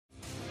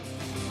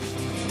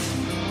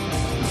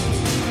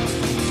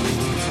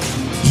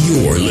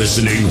You're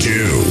listening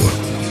to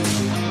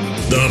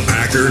the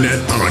Packernet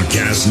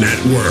Podcast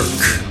Network.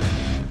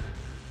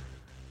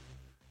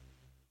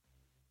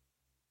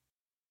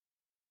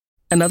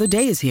 Another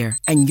day is here,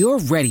 and you're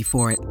ready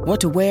for it.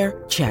 What to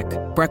wear? Check.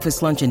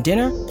 Breakfast, lunch, and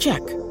dinner?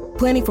 Check.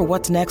 Planning for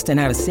what's next and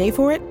how to save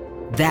for it?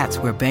 That's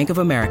where Bank of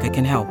America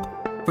can help.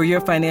 For your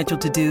financial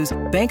to-dos,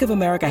 Bank of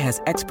America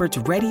has experts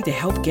ready to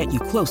help get you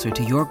closer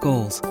to your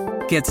goals.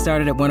 Get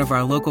started at one of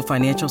our local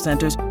financial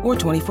centers or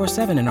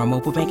 24/7 in our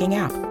mobile banking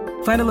app.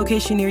 Find a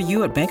location near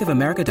you at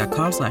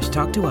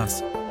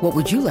bankofamerica.com/talktous. What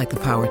would you like the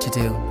power to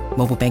do?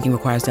 Mobile banking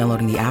requires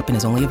downloading the app and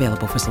is only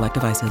available for select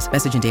devices.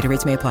 Message and data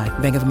rates may apply.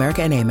 Bank of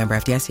America N.A., member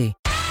FDIC.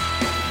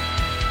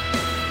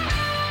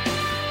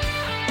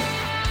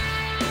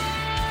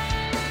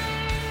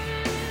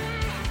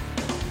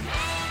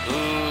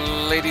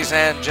 Ladies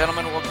and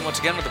gentlemen, welcome once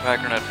again to the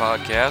Packernet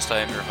Podcast. I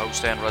am your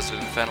host and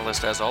resident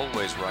fanalist, as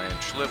always, Ryan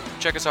Schlipp.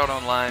 Check us out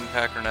online,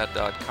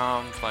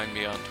 packernet.com. Find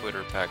me on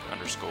Twitter,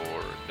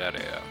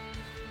 pack_daddy.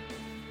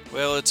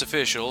 Well, it's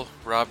official.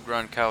 Rob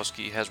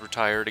Gronkowski has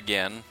retired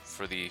again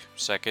for the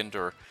second,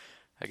 or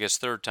I guess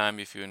third time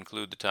if you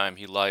include the time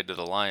he lied to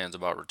the Lions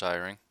about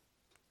retiring.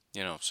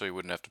 You know, so he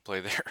wouldn't have to play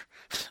there.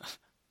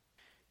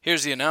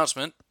 Here's the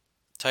announcement.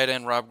 Tight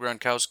end Rob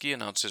Gronkowski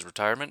announced his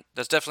retirement.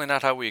 That's definitely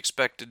not how we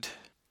expected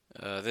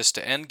this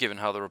to end, given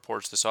how the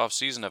reports this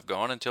offseason have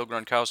gone, until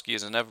Gronkowski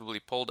is inevitably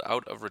pulled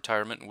out of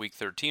retirement in Week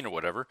 13 or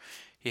whatever.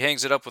 He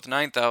hangs it up with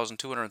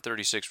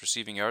 9,236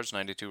 receiving yards,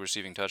 92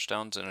 receiving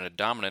touchdowns, and a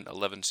dominant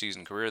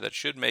 11-season career that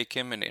should make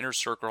him an Inner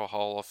Circle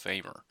Hall of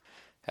Famer.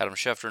 Adam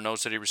Schefter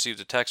notes that he received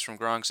a text from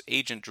Gronk's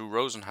agent, Drew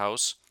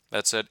Rosenhaus,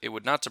 that said, "It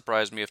would not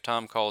surprise me if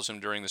Tom calls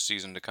him during the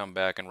season to come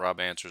back and Rob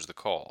answers the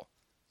call.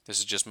 This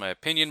is just my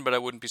opinion, but I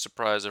wouldn't be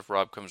surprised if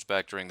Rob comes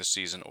back during the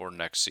season or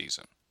next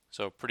season."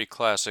 So pretty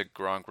classic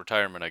Gronk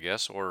retirement, I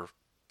guess, or,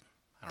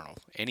 I don't know,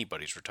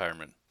 anybody's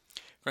retirement.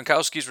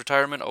 Gronkowski's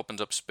retirement opens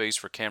up space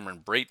for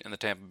Cameron Brate in the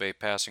Tampa Bay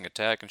passing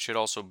attack and should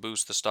also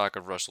boost the stock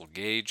of Russell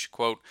Gage.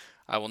 Quote,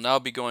 "I will now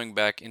be going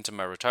back into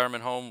my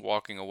retirement home,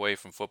 walking away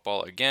from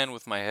football again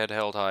with my head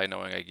held high,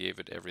 knowing I gave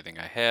it everything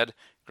I had,"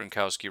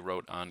 Gronkowski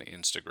wrote on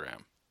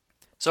Instagram.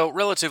 So,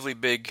 relatively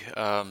big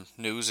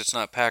news. It's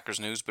not Packers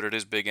news, but it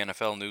is big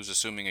NFL news,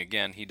 assuming,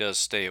 again, he does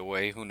stay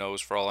away. Who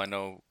knows? For all I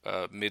know,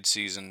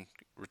 mid-season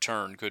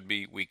return could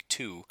be Week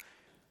 2.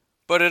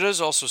 But it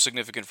is also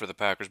significant for the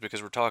Packers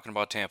because we're talking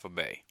about Tampa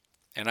Bay.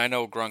 And I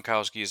know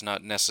Gronkowski is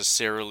not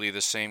necessarily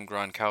the same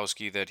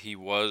Gronkowski that he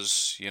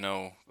was,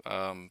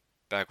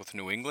 back with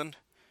New England,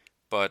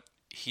 but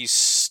he's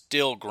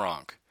still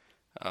Gronk.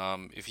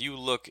 If you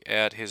look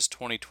at his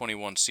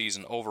 2021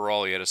 season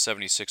overall, he had a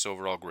 76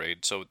 overall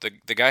grade. So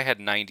the guy had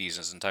 90s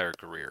his entire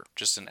career.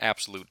 Just an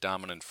absolute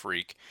dominant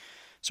freak.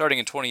 Starting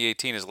in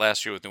 2018, his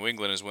last year with New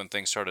England, is when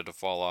things started to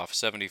fall off.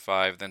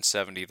 75, then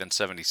 70, then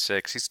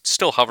 76. He's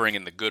still hovering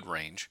in the good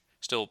range.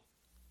 Still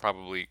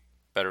probably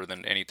better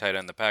than any tight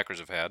end the Packers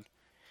have had.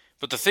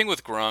 But the thing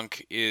with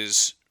Gronk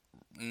is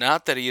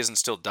not that he isn't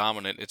still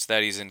dominant, it's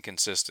that he's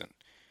inconsistent.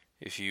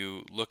 If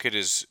you look at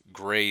his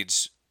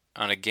grades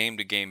on a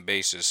game-to-game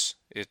basis,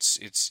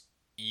 it's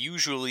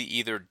usually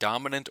either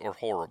dominant or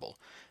horrible.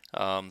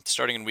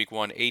 Starting in Week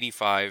 1,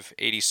 85,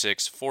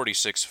 86,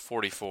 46,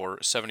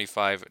 44,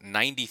 75,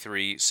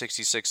 93,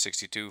 66,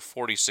 62,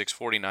 46,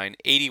 49,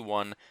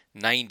 81,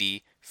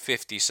 90,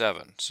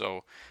 57.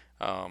 So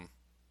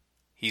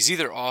he's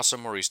either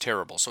awesome or he's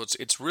terrible. So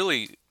it's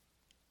really,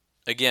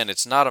 again,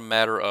 it's not a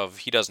matter of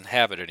he doesn't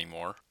have it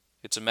anymore.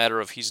 It's a matter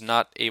of he's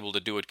not able to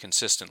do it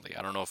consistently.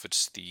 I don't know if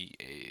it's the,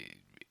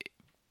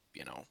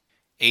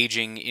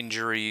 aging,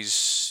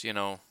 injuries,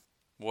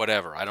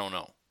 whatever. I don't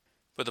know.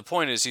 But the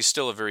point is, he's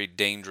still a very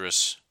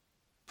dangerous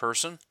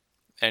person,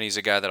 and he's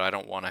a guy that I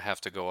don't want to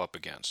have to go up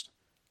against.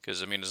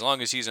 Because, as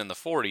long as he's in the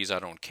 40s, I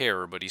don't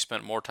care, but he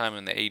spent more time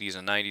in the 80s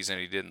and 90s than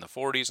he did in the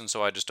 40s, and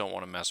so I just don't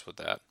want to mess with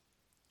that.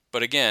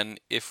 But again,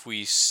 if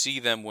we see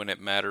them when it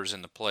matters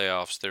in the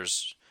playoffs,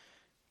 there's,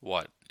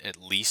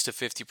 at least a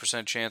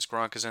 50% chance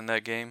Gronk is in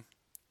that game,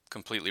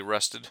 completely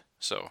rested.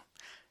 So,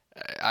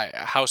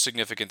 how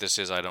significant this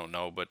is, I don't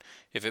know, but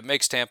if it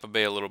makes Tampa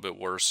Bay a little bit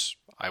worse,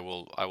 I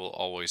will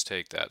always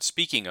take that.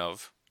 Speaking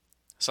of,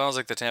 sounds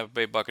like the Tampa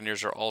Bay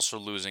Buccaneers are also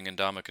losing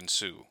Ndamukong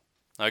Suh.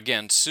 Now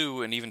again, Suh,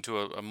 and even to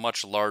a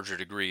much larger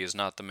degree, is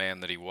not the man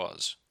that he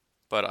was.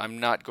 But I'm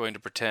not going to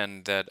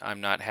pretend that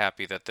I'm not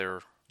happy that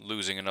they're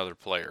losing another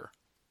player.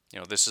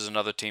 This is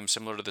another team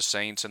similar to the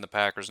Saints and the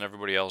Packers and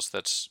everybody else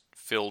that's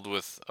filled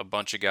with a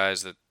bunch of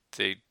guys that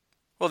they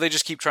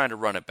just keep trying to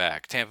run it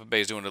back. Tampa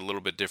Bay's doing it a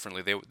little bit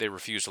differently. They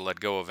refuse to let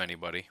go of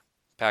anybody.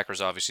 Packers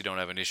obviously don't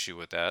have an issue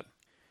with that.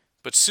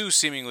 But Suh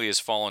seemingly has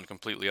fallen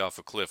completely off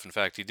a cliff. In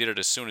fact, he did it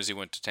as soon as he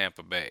went to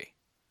Tampa Bay.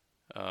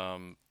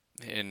 We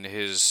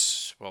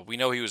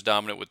know he was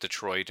dominant with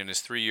Detroit. In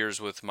his 3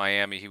 years with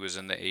Miami, he was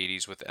in the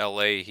 80s. With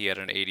LA, he had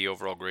an 80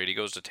 overall grade. He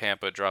goes to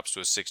Tampa, drops to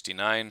a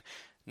 69.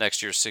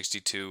 Next year,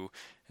 62.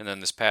 And then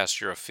this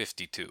past year, a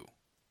 52.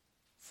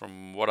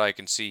 From what I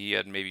can see, he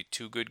had maybe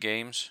 2 good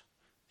games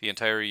the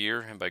entire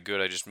year. And by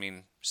good, I just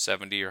mean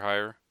 70 or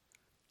higher.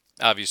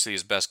 Obviously,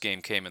 his best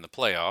game came in the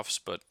playoffs,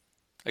 but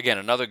again,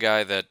 another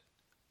guy that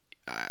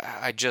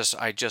I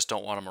just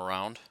don't want him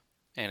around.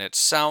 And it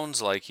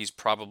sounds like he's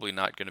probably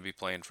not going to be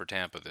playing for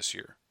Tampa this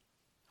year.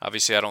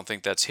 Obviously, I don't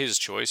think that's his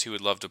choice. He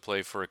would love to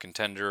play for a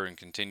contender and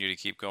continue to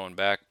keep going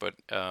back, but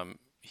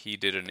he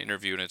did an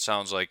interview, and it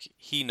sounds like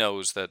he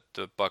knows that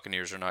the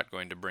Buccaneers are not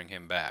going to bring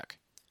him back.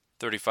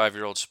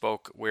 35-year-old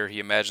spoke where he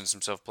imagines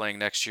himself playing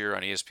next year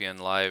on ESPN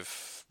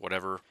Live,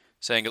 whatever,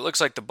 saying, "It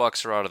looks like the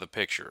Bucs are out of the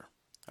picture."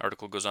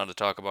 Article goes on to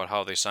talk about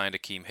how they signed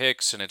Akeem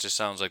Hicks, and it just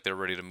sounds like they're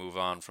ready to move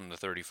on from the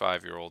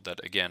 35-year-old that,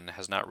 again,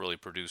 has not really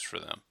produced for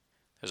them.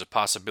 There's a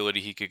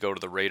possibility he could go to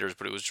the Raiders,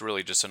 but it was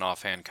really just an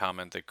offhand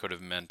comment that could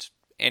have meant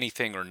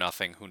anything or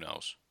nothing, who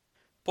knows.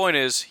 Point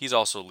is, he's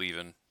also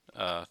leaving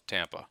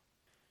Tampa.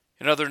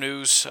 In other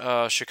news,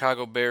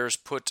 Chicago Bears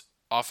put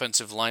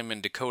offensive lineman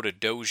Dakota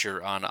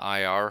Dozier on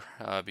IR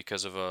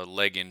because of a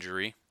leg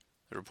injury.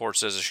 The report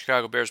says the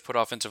Chicago Bears put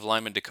offensive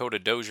lineman Dakota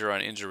Dozier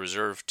on injured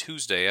reserve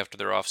Tuesday after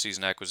their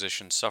offseason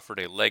acquisition suffered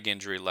a leg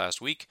injury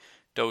last week.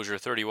 Dozier,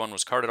 31,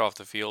 was carted off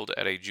the field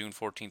at a June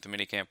 14th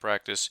minicamp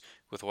practice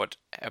with what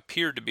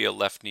appeared to be a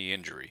left knee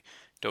injury.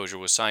 Dozier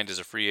was signed as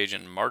a free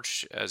agent in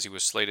March as he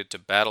was slated to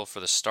battle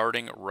for the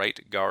starting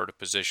right guard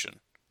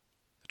position.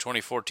 The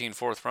 2014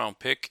 fourth-round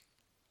pick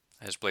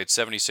has played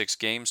 76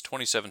 games,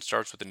 27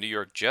 starts with the New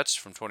York Jets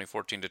from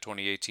 2014 to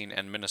 2018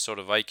 and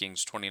Minnesota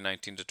Vikings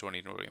 2019 to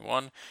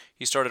 2021.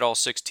 He started all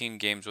 16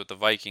 games with the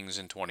Vikings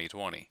in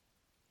 2020.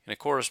 In a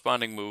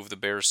corresponding move, the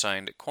Bears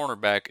signed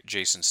cornerback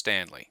Jason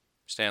Stanley.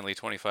 Stanley,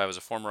 25, is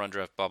a former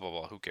undrafted, blah, blah,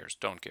 blah. Who cares?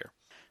 Don't care.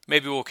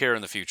 Maybe we'll care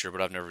in the future,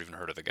 but I've never even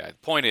heard of the guy. The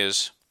point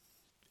is,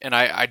 and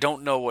I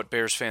don't know what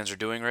Bears fans are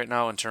doing right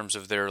now in terms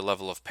of their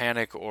level of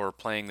panic or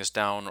playing this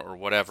down or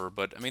whatever,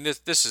 but I mean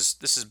this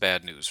is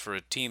bad news for a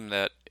team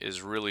that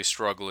is really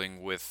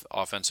struggling with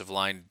offensive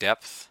line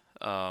depth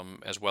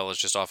as well as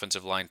just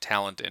offensive line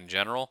talent in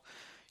general.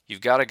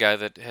 You've got a guy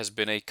that has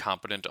been a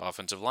competent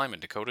offensive lineman.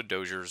 Dakota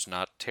Dozier's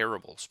not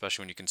terrible,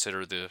 especially when you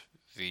consider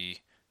the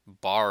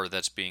bar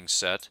that's being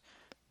set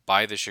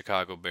by the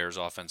Chicago Bears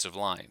offensive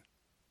line.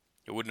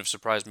 It wouldn't have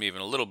surprised me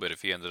even a little bit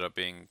if he ended up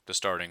being the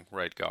starting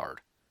right guard.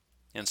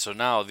 And so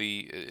now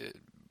the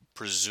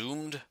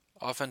presumed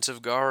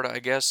offensive guard, I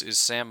guess, is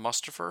Sam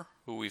Mustipher,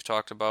 who we've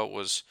talked about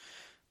was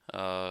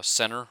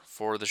center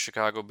for the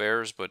Chicago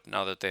Bears. But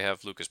now that they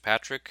have Lucas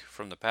Patrick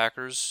from the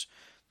Packers,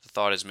 the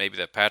thought is maybe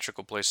that Patrick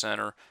will play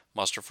center,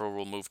 Mustipher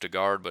will move to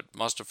guard. But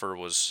Mustipher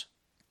was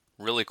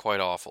really quite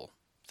awful.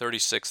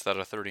 36th out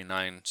of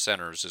 39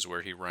 centers is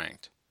where he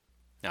ranked.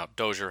 Now,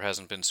 Dozier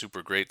hasn't been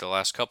super great the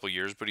last couple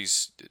years, but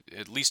he's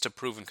at least a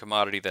proven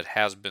commodity that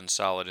has been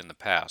solid in the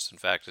past. In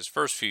fact, his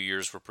first few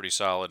years were pretty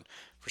solid.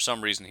 For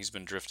some reason, he's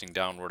been drifting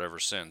downward ever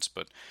since.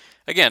 But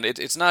again,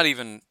 it's not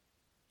even,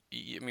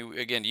 I mean,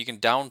 again, you can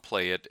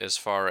downplay it as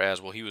far as,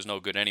 well, he was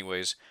no good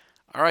anyways.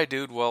 All right,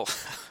 dude, well,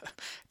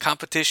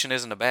 competition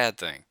isn't a bad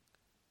thing.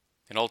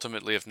 And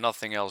ultimately, if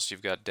nothing else,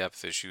 you've got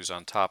depth issues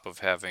on top of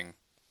having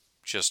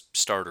just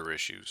starter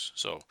issues.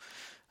 So,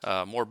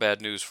 more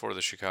bad news for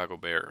the Chicago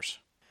Bears.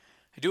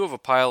 I do have a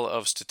pile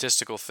of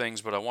statistical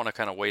things, but I want to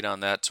kind of wait on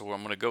that, so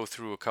I'm going to go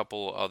through a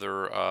couple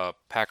other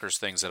Packers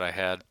things that I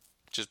had,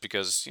 just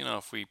because, you know,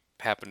 if we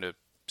happen to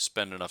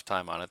spend enough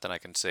time on it, then I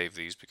can save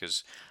these,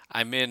 because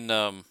I'm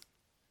in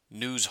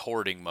news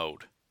hoarding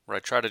mode, where I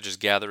try to just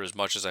gather as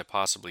much as I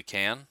possibly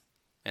can,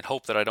 and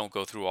hope that I don't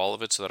go through all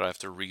of it so that I have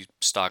to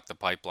restock the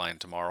pipeline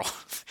tomorrow,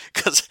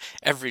 because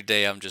every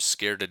day I'm just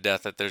scared to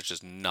death that there's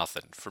just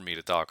nothing for me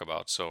to talk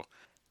about, so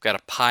got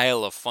a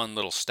pile of fun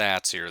little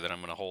stats here that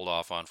I'm going to hold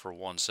off on for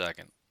 1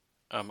 second.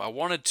 I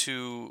wanted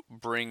to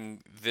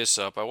bring this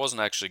up. I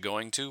wasn't actually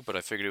going to, but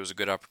I figured it was a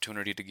good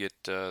opportunity to get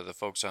the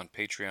folks on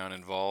Patreon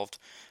involved.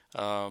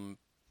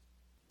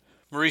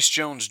 Maurice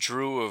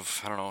Jones-Drew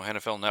of, I don't know,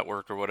 NFL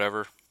Network or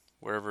whatever,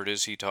 wherever it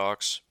is he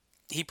talks,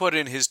 he put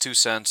in his 2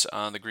 cents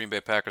on the Green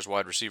Bay Packers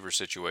wide receiver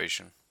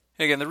situation.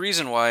 And again, the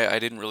reason why I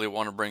didn't really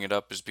want to bring it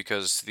up is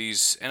because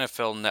these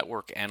NFL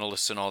Network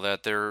analysts and all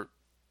that, they're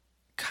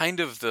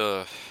kind of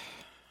I'm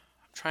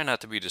trying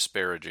not to be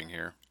disparaging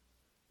here,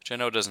 which I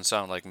know doesn't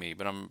sound like me,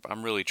 but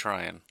I'm really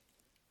trying.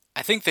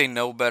 I think they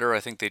know better.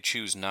 I think they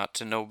choose not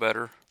to know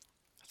better.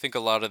 I think a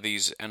lot of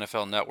these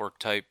NFL Network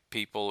type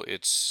people,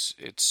 it's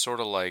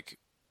sort of like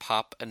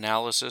pop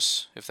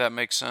analysis, if that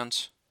makes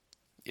sense.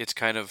 It's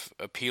kind of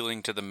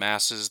appealing to the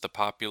masses, the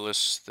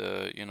populace,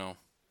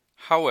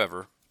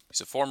 However, he's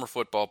a former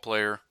football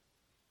player,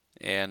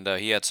 and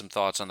he had some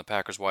thoughts on the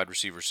Packers wide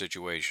receiver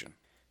situation.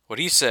 What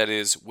he said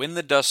is, when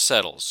the dust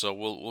settles, so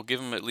we'll give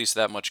him at least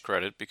that much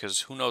credit,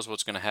 because who knows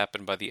what's going to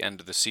happen by the end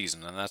of the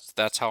season, and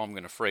that's how I'm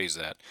going to phrase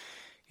that.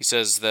 He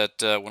says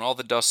that when all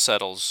the dust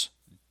settles,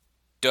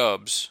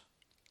 Dobbs,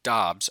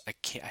 I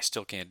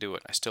still can't do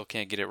it. I still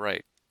can't get it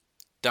right.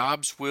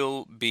 Dobbs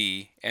will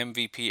be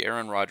MVP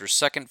Aaron Rodgers'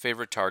 second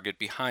favorite target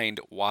behind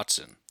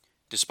Watson,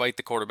 despite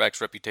the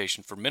quarterback's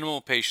reputation for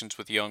minimal patience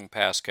with young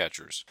pass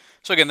catchers.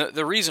 So again,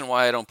 the reason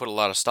why I don't put a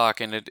lot of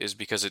stock in it is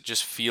because it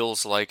just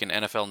feels like an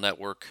NFL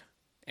Network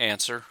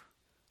answer.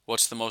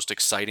 What's the most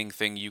exciting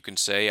thing you can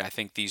say? I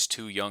think these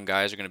two young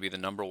guys are going to be the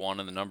number one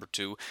and the number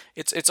two.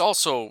 It's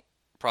also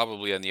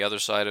probably on the other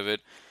side of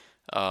it,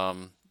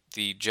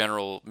 the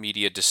general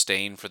media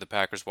disdain for the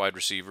Packers wide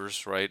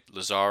receivers, right?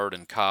 Lazard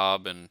and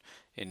Cobb and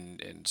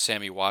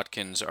Sammy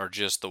Watkins are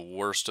just the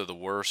worst of the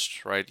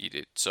worst, right?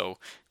 So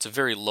it's a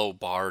very low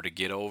bar to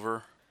get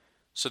over.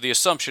 So the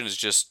assumption is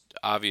just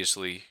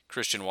obviously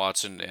Christian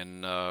Watson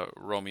and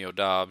Romeo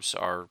Doubs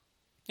are,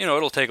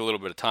 it'll take a little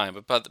bit of time,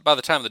 but by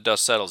the time the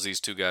dust settles, these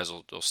two guys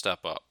will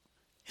step up.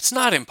 It's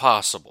not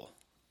impossible,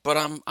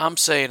 but I'm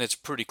saying it's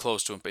pretty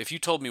close to him. If you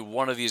told me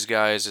one of these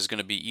guys is going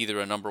to be either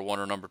a number one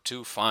or number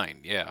two,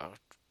 fine, yeah,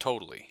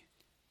 totally.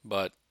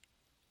 But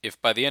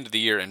if by the end of the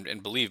year,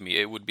 and believe me,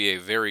 it would be a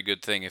very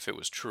good thing if it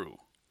was true,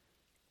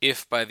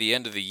 if by the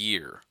end of the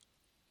year,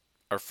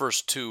 our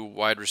first two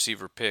wide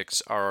receiver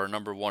picks are our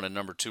number one and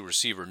number two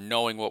receiver,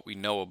 knowing what we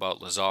know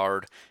about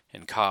Lazard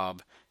and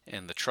Cobb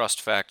and the trust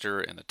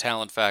factor and the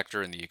talent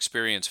factor and the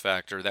experience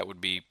factor, that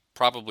would be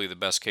probably the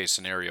best case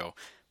scenario,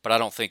 but I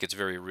don't think it's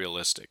very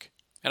realistic.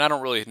 And I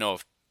don't really know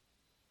if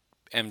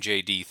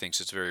MJD thinks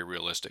it's very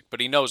realistic, but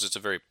he knows it's a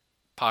very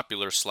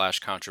popular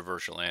 /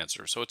 controversial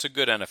answer, so it's a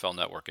good NFL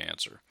Network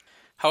answer.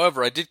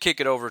 However, I did kick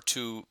it over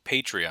to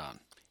Patreon.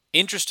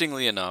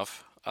 Interestingly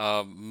enough,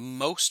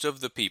 most of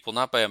the people,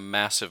 not by a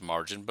massive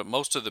margin, but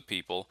most of the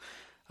people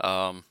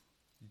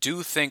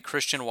do think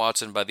Christian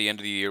Watson by the end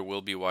of the year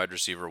will be wide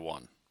receiver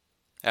one.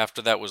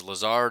 After that was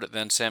Lazard,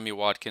 then Sammy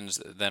Watkins,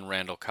 then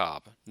Randall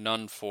Cobb.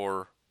 None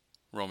for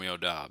Romeo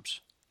Doubs,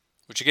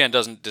 which again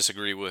doesn't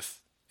disagree with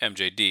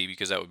MJD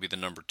because that would be the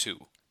number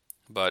two.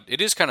 But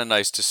it is kind of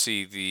nice to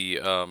see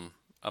the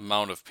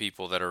amount of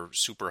people that are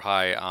super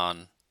high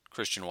on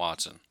Christian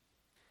Watson.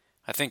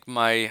 I think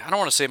I don't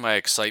want to say my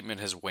excitement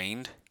has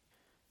waned,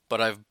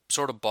 but I've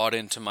sort of bought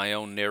into my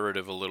own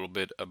narrative a little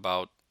bit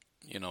about,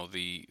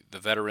 the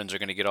veterans are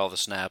going to get all the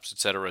snaps, et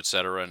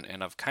cetera,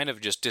 and I've kind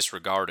of just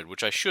disregarded,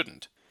 which I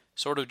shouldn't,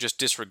 sort of just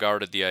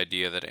disregarded the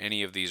idea that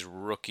any of these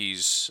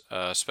rookies,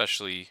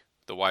 especially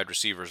the wide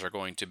receivers, are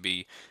going to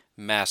be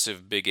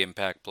massive, big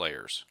impact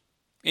players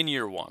in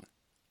year one.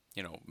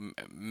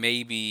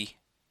 Maybe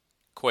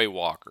Quay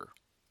Walker,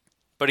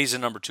 but he's a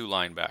number two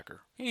linebacker.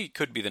 He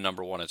could be the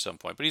number one at some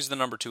point, but he's the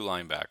number two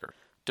linebacker.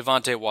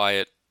 Devontae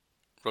Wyatt,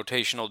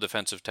 rotational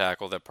defensive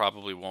tackle that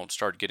probably won't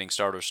start getting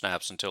starter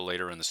snaps until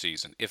later in the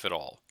season, if at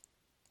all.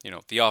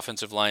 The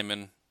offensive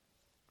lineman,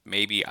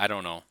 maybe, I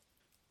don't know.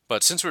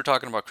 But since we're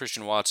talking about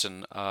Christian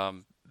Watson,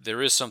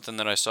 there is something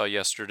that I saw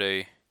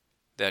yesterday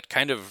that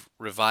kind of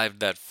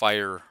revived that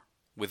fire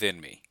within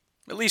me,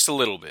 at least a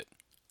little bit.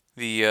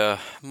 The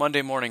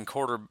Monday morning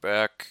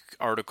quarterback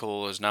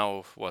article is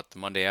now, the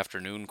Monday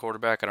afternoon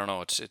quarterback? I don't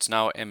know. It's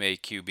now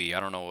MAQB. I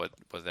don't know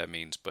what that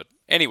means. But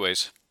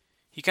anyways,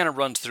 he kind of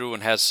runs through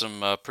and has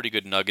some pretty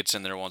good nuggets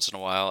in there once in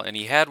a while. And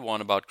he had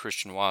one about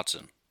Christian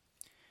Watson.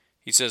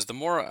 He says, the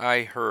more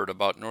I heard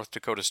about North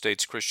Dakota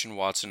State's Christian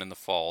Watson in the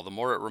fall, the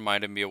more it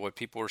reminded me of what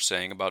people were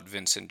saying about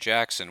Vincent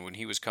Jackson when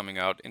he was coming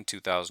out in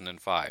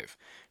 2005.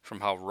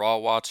 From how raw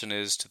Watson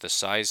is, to the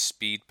size,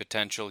 speed,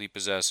 potential he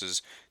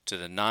possesses, to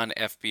the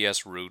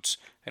non-FBS roots,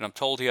 and I'm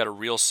told he had a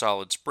real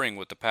solid spring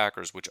with the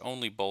Packers, which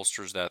only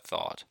bolsters that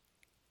thought.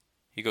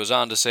 He goes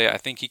on to say, I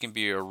think he can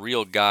be a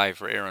real guy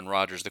for Aaron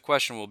Rodgers. The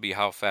question will be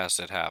how fast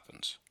it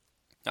happens.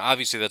 Now,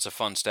 obviously that's a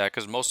fun stat,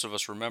 because most of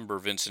us remember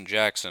Vincent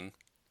Jackson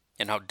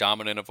and how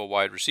dominant of a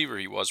wide receiver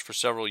he was for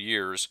several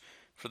years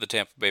for the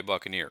Tampa Bay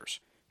Buccaneers.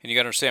 And you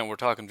got to understand, we're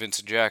talking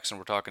Vincent Jackson,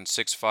 we're talking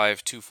 6'5",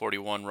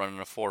 241, running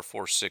a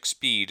 4.46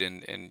 speed,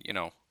 and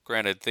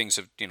granted, things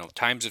have,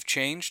 times have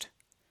changed,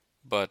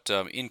 but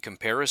in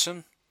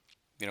comparison,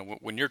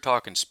 when you're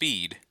talking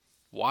speed,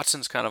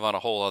 Watson's kind of on a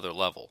whole other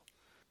level.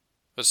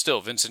 But still,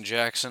 Vincent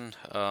Jackson,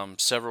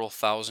 several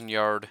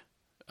 1,000-yard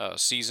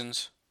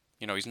seasons.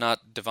 He's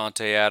not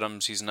Devontae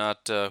Adams, he's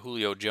not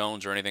Julio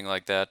Jones or anything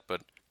like that,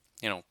 but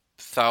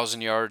 1,000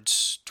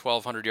 yards,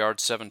 1,200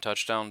 yards, 7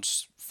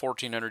 touchdowns,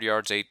 1,400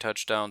 yards, 8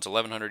 touchdowns,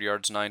 1,100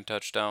 yards, 9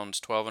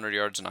 touchdowns, 1,200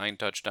 yards, 9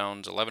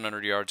 touchdowns,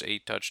 1,100 yards,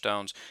 8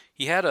 touchdowns.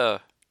 He had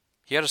a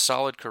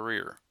solid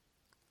career.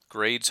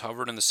 Grades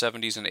hovered in the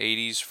 70s and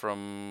 80s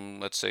from,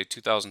 let's say,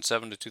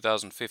 2007 to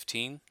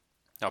 2015.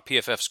 Now,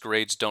 PFF's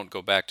grades don't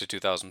go back to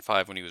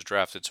 2005 when he was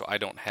drafted, so I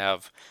don't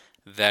have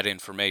that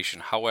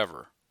information.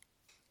 However,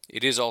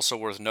 it is also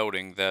worth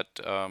noting that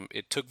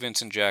it took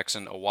Vincent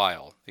Jackson a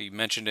while. He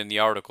mentioned in the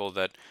article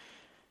that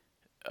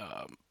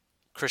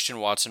Christian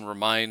Watson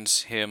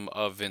reminds him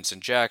of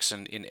Vincent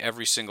Jackson in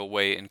every single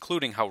way,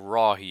 including how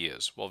raw he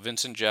is. While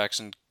Vincent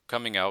Jackson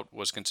coming out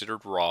was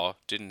considered raw,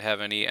 didn't have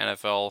any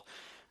NFL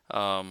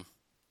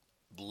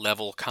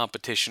level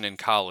competition in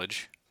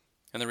college,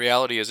 and the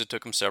reality is it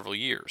took him several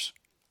years.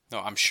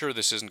 Now, I'm sure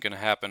this isn't going to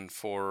happen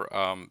for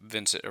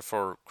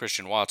for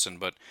Christian Watson,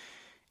 but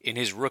in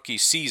his rookie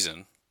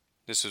season,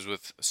 this was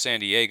with San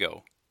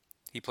Diego,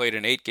 he played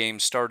in 8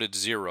 games, started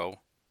 0,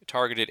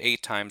 targeted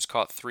 8 times,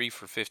 caught 3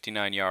 for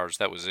 59 yards.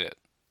 That was it.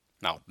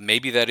 Now,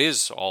 maybe that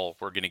is all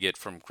we're going to get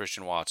from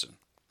Christian Watson.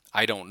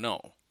 I don't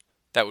know.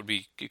 That would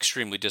be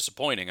extremely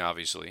disappointing,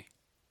 obviously.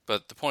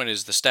 But the point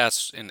is the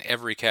stats in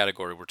every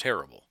category were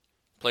terrible.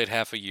 Played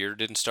half a year,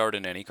 didn't start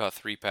in any, caught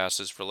 3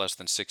 passes for less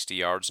than 60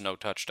 yards, no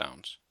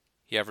touchdowns.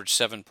 He averaged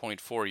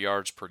 7.4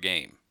 yards per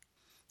game.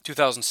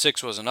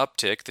 2006 was an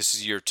uptick, this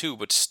is year 2,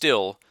 but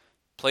still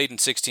played in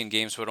 16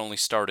 games but only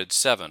started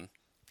 7.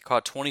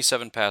 Caught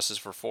 27 passes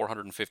for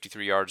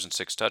 453 yards and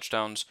 6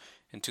 touchdowns.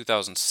 In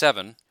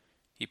 2007,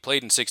 he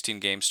played in 16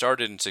 games,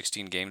 started in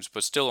 16 games,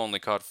 but still only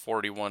caught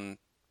 41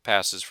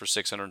 passes for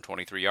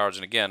 623 yards.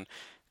 And again,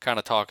 kind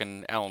of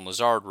talking Allen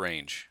Lazard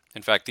range.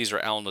 In fact, these are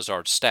Allen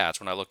Lazard's stats.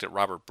 When I looked at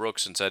Robert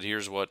Brooks and said,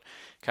 here's what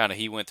kind of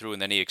he went through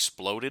and then he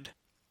exploded,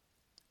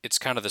 it's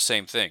kind of the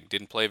same thing.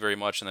 Didn't play very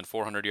much and then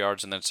 400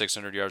 yards and then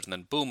 600 yards and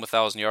then boom,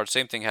 1,000 yards.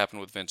 Same thing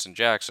happened with Vincent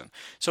Jackson.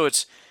 So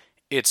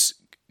it's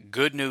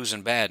good news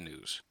and bad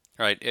news,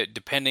 right?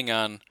 Depending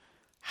on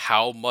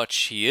how much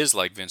he is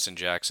like Vincent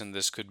Jackson,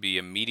 this could be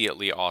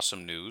immediately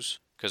awesome news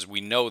because we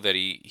know that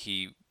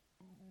he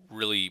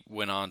really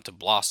went on to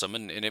blossom,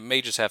 and it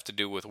may just have to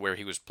do with where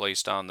he was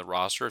placed on the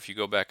roster. If you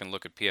go back and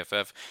look at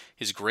PFF,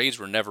 his grades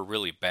were never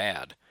really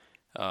bad.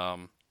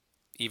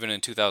 Even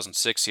in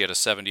 2006, he had a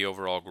 70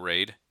 overall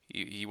grade.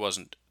 He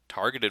wasn't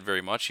targeted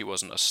very much. He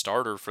wasn't a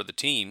starter for the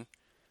team,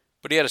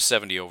 but he had a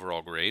 70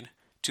 overall grade.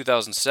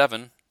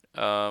 2007,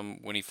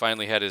 when he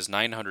finally had his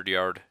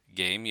 900-yard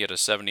game, he had a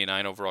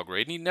 79 overall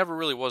grade, and he never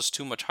really was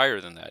too much higher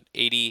than that.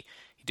 80,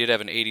 he did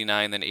have an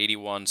 89, then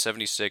 81,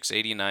 76,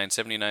 89,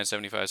 79,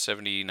 75,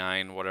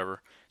 79,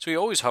 whatever. So he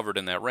always hovered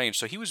in that range.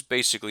 So he was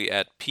basically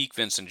at peak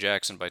Vincent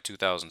Jackson by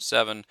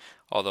 2007,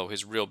 although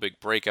his real big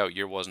breakout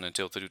year wasn't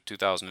until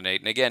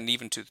 2008. And again,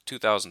 even to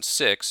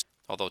 2006,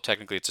 although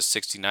technically it's a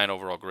 69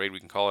 overall grade, we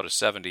can call it a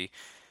 70.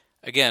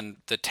 Again,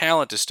 the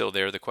talent is still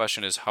there. The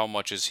question is, how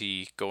much is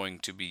he going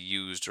to be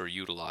used or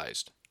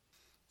utilized?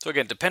 So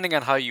again, depending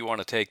on how you want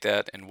to take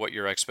that and what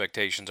your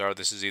expectations are,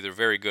 this is either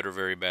very good or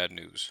very bad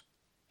news.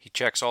 He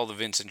checks all the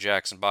Vincent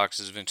Jackson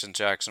boxes. Vincent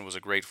Jackson was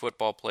a great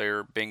football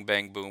player. Bing,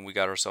 bang, boom, we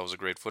got ourselves a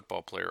great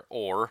football player.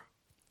 Or,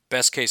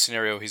 best case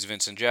scenario, he's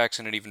Vincent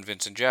Jackson, and even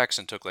Vincent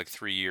Jackson took like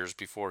 3 years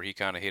before he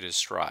kind of hit his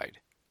stride.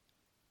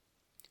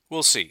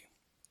 We'll see.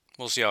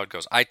 We'll see how it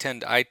goes. I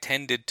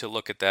tended to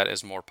look at that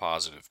as more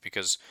positive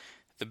because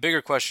the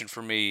bigger question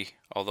for me,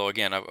 although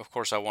again, of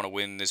course I want to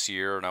win this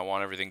year and I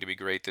want everything to be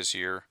great this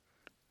year,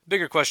 the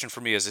bigger question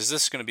for me is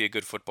this going to be a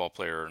good football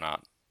player or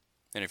not?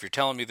 And if you're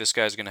telling me this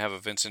guy's going to have a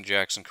Vincent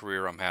Jackson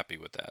career, I'm happy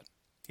with that.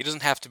 He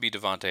doesn't have to be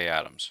Davante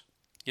Adams.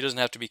 He doesn't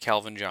have to be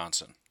Calvin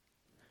Johnson.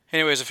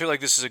 Anyways, I feel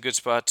like this is a good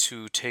spot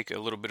to take a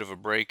little bit of a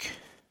break.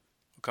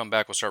 We'll come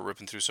back, we'll start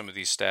ripping through some of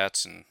these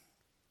stats and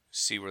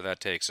see where that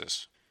takes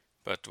us.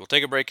 But we'll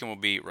take a break and we'll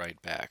be right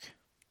back.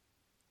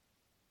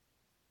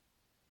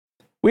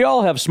 We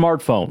all have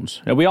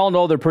smartphones, and we all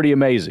know they're pretty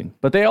amazing,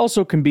 but they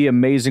also can be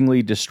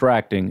amazingly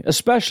distracting,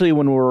 especially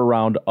when we're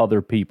around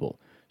other people.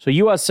 So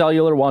US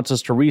Cellular wants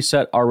us to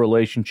reset our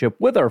relationship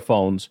with our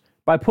phones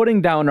by putting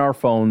down our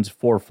phones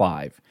for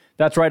 $5.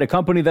 That's right, a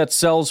company that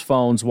sells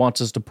phones wants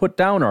us to put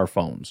down our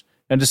phones.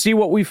 And to see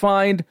what we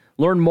find,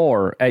 learn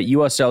more at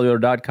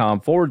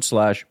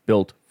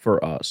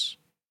uscellular.com/built-for-us.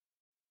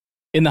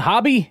 In the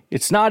hobby,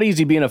 it's not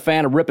easy being a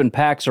fan of ripping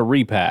packs or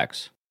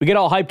repacks. We get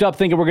all hyped up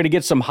thinking we're going to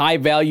get some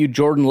high-value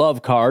Jordan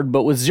Love card,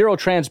 but with zero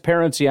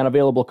transparency on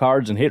available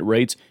cards and hit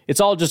rates, it's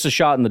all just a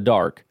shot in the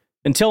dark.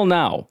 Until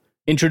now.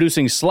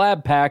 Introducing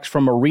Slab Packs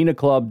from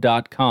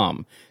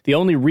arenaclub.com, the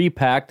only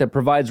repack that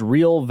provides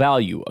real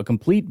value, a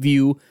complete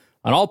view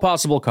on all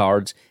possible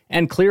cards,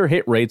 and clear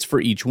hit rates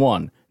for each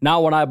one. Now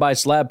when I buy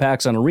Slab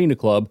Packs on Arena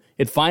Club,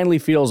 it finally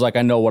feels like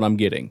I know what I'm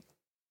getting.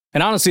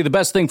 And honestly, the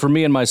best thing for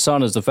me and my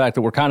son is the fact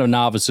that we're kind of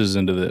novices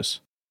into this.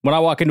 When I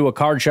walk into a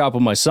card shop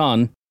with my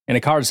son, and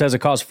a card says it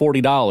costs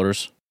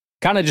 $40,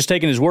 kind of just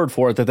taking his word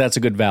for it that that's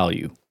a good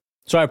value.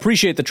 So I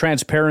appreciate the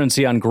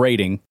transparency on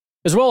grading,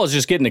 as well as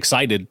just getting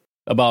excited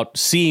about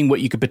seeing what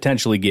you could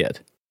potentially get.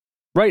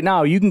 Right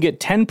now, you can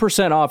get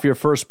 10% off your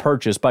first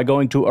purchase by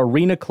going to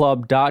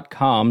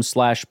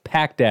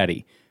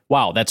arenaclub.com/packdaddy.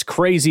 Wow, that's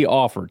crazy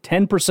offer.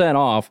 10%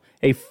 off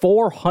a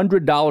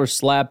 $400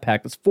 slab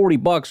pack. That's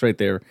 $40 right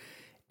there.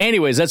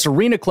 Anyways, that's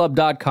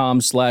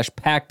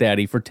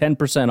arenaclub.com/packdaddy for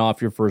 10%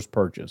 off your first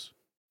purchase.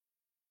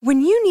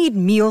 When you need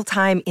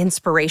mealtime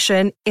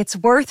inspiration, it's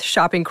worth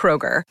shopping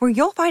Kroger, where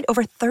you'll find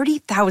over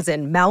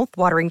 30,000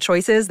 mouth-watering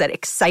choices that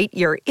excite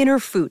your inner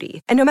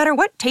foodie. And no matter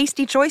what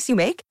tasty choice you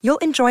make, you'll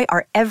enjoy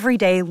our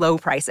everyday low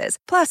prices,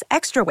 plus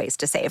extra ways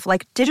to save,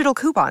 like digital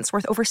coupons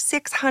worth over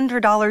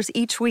 $600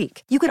 each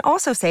week. You can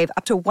also save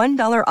up to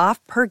 $1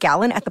 off per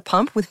gallon at the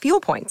pump with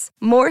fuel points.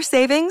 More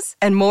savings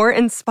and more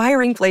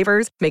inspiring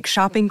flavors make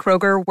shopping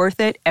Kroger worth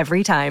it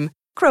every time.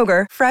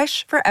 Kroger,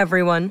 fresh for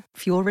everyone.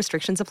 Fuel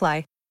restrictions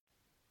apply.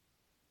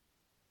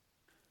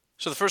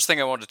 So the first thing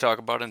I wanted to talk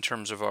about in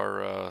terms of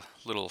our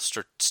little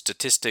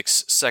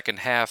statistics second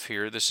half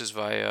here, this is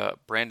via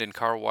Brandon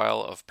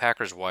Carwile of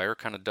Packers Wire,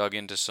 kind of dug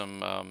into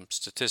some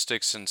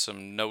statistics and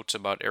some notes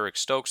about Eric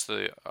Stokes.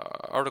 The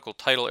article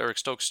titled Eric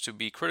Stokes to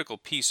be critical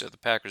piece of the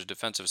Packers'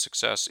 defensive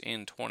success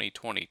in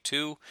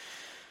 2022.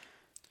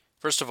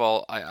 First of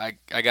all, I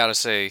got to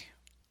say,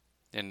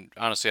 And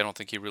honestly, I don't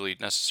think he really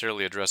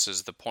necessarily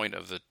addresses the point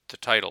of the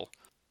title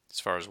as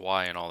far as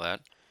why and all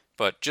that.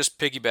 But just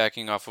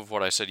piggybacking off of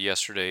what I said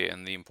yesterday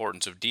and the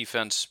importance of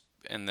defense,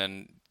 and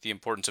then the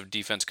importance of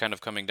defense kind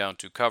of coming down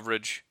to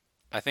coverage,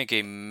 I think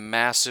a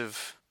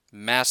massive,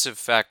 massive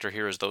factor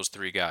here is those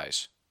three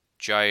guys,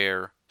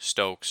 Jaire,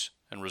 Stokes,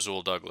 and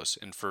Rasul Douglas,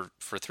 and for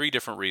three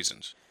different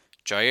reasons.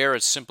 Jaire,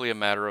 it's simply a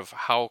matter of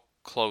how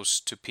close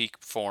to peak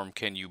form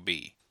can you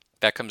be.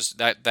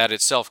 That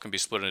itself can be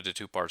split into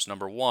two parts.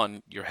 Number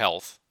one, your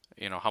health.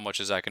 How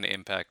much is that going to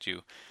impact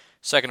you?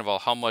 Second of all,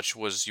 how much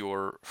was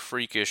your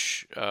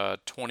freakish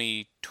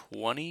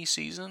 2020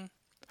 season?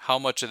 How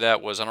much of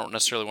that was, I don't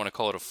necessarily want to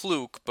call it a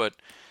fluke, but,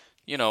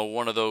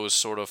 one of those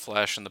sort of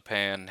flash in the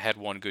pan, had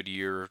one good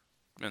year,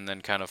 and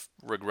then kind of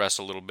regress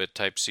a little bit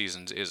type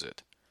seasons, is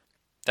it?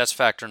 That's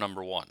factor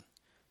number one.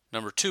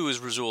 Number two is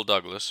Rasul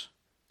Douglas.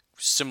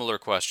 Similar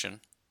question.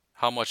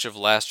 How much of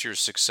last year's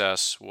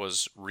success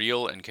was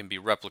real and can be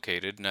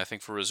replicated? And I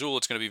think for Rasul,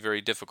 it's going to be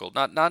very difficult.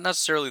 Not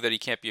necessarily that he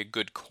can't be a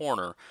good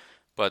corner,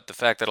 but the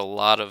fact that a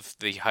lot of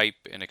the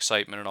hype and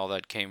excitement and all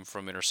that came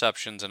from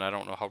interceptions, and I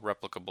don't know how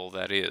replicable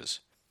that is.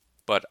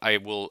 But I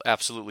will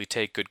absolutely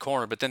take good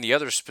corner. But then the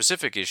other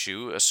specific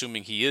issue,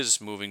 assuming he is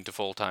moving to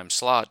full-time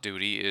slot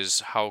duty, is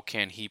how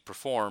can he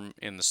perform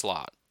in the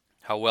slot?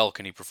 How well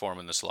can he perform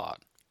in the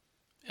slot?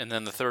 And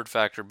then the third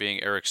factor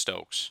being Eric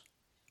Stokes.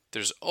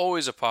 There's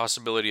always a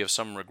possibility of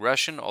some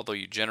regression, although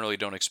you generally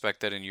don't expect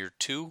that in year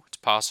two. It's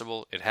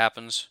possible. It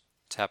happens.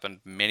 It's happened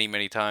many,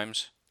 many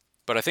times.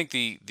 But I think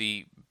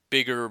the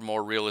bigger,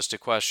 more realistic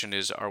question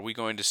is, are we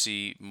going to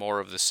see more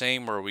of the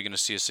same, or are we going to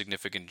see a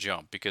significant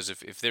jump? Because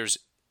if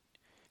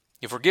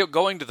we're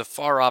going to the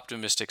far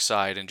optimistic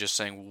side and just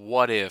saying,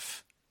 what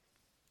if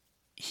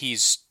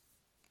he's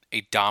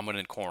a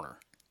dominant corner?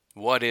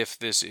 What if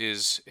this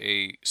is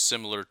a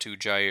similar to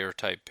Jaire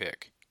type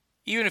pick?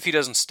 Even if he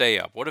doesn't stay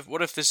up, what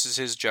if this is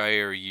his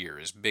Jaire year,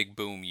 his big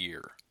boom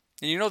year?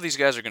 And these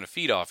guys are going to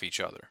feed off each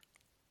other.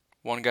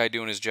 One guy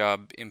doing his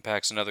job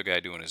impacts another guy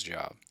doing his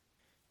job.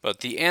 But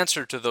the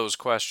answer to those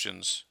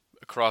questions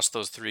across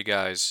those three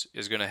guys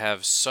is going to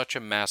have such a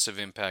massive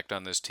impact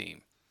on this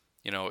team.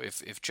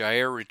 If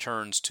Jaire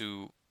returns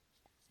to,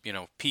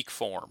 peak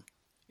form,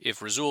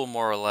 if Rasul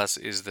more or less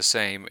is the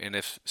same, and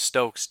if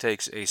Stokes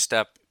takes a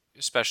step,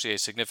 especially a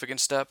significant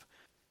step,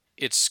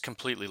 it's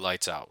completely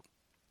lights out.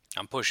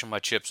 I'm pushing my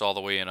chips all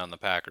the way in on the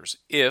Packers.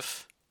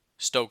 If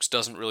Stokes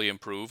doesn't really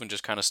improve and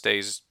just kind of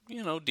stays,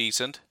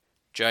 decent,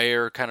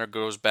 Jaire kind of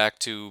goes back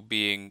to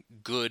being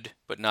good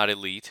but not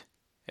elite,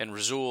 and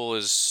Rasul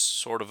is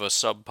sort of a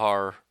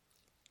subpar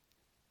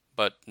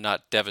but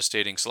not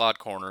devastating slot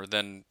corner,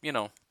 then,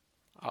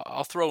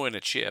 I'll throw in a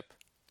chip,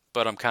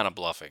 but I'm kind of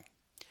bluffing.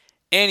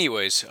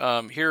 Anyways,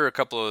 here are a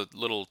couple of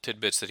little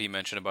tidbits that he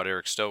mentioned about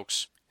Eric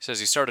Stokes. He says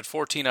he started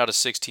 14 out of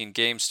 16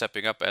 games,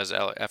 stepping up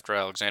after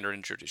Alexander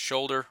injured his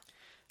shoulder.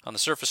 On the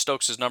surface,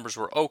 Stokes' numbers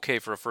were okay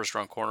for a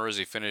first-round corner as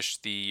he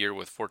finished the year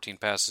with 14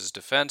 passes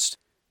defensed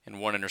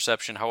and 1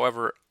 interception.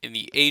 However, in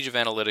the age of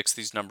analytics,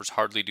 these numbers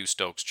hardly do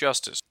Stokes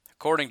justice.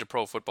 According to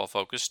Pro Football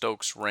Focus,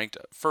 Stokes ranked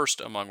first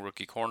among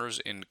rookie corners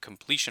in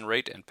completion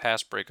rate and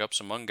pass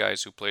breakups among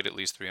guys who played at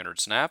least 300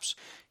 snaps.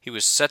 He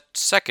was set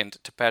second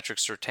to Patrick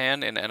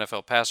Surtain in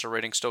NFL passer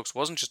rating. Stokes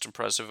wasn't just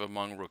impressive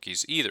among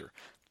rookies either.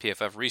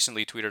 PFF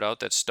recently tweeted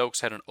out that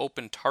Stokes had an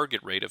open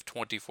target rate of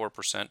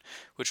 24%,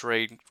 which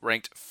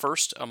ranked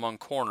first among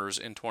corners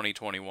in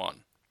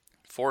 2021.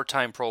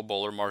 Four-time Pro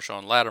Bowler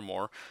Marshawn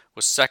Lattimore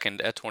was second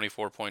at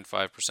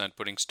 24.5%,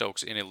 putting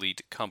Stokes in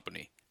elite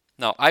company.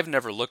 Now, I've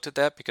never looked at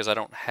that because I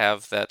don't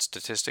have that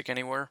statistic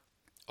anywhere.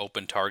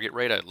 Open target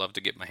rate, I'd love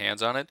to get my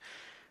hands on it.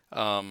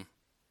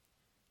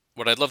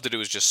 What I'd love to do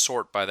is just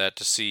sort by that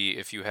to see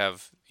if you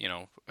have,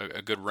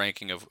 a good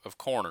ranking of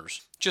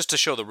corners, just to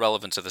show the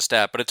relevance of the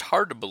stat. But it's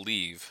hard to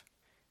believe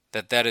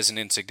that is an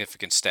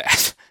insignificant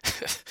stat.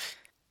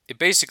 It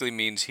basically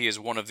means he is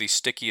one of the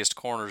stickiest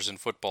corners in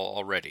football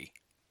already.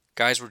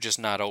 Guys were just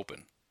not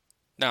open.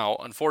 Now,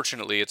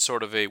 unfortunately, it's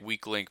sort of a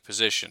weak link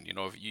position.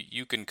 If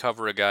you can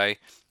cover a guy,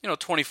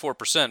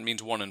 24%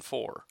 means 1 in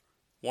 4.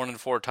 1 in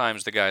 4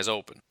 times the guy's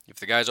open. If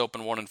the guy's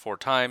open 1 in 4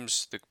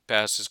 times, the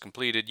pass is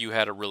completed, you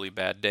had a really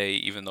bad day,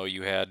 even though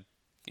you had,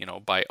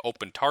 by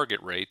open target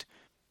rate,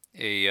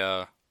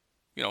 a,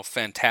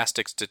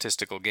 fantastic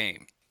statistical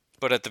game.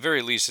 But at the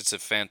very least, it's a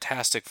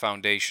fantastic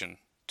foundation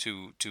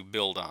to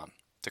build on.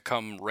 To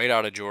come right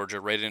out of Georgia,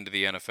 right into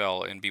the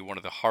NFL, and be one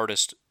of the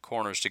hardest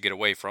corners to get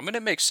away from. And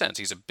it makes sense.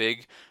 He's a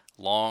big,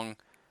 long,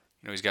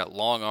 he's got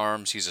long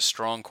arms, he's a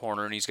strong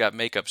corner, and he's got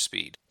makeup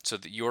speed. So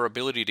that your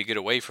ability to get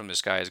away from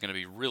this guy is going to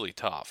be really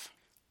tough.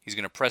 He's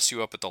going to press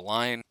you up at the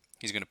line,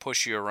 he's going to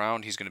push you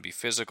around, he's going to be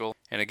physical.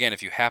 And again,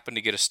 if you happen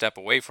to get a step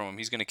away from him,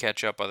 he's going to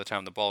catch up by the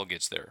time the ball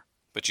gets there.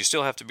 But you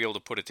still have to be able to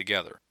put it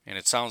together. And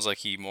it sounds like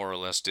he more or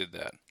less did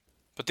that.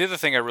 But the other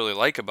thing I really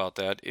like about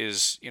that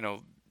is,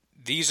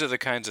 these are the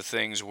kinds of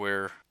things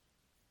where,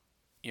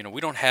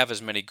 we don't have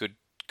as many good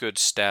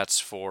stats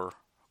for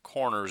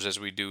corners as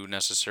we do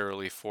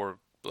necessarily for,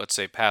 let's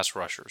say, pass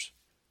rushers.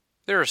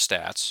 There are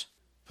stats,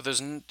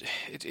 But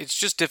it's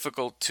just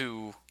difficult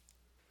to...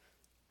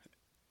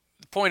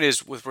 The point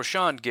is, with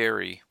Rashawn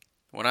Gary,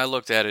 when I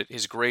looked at it,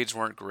 his grades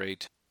weren't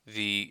great.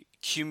 The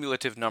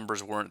cumulative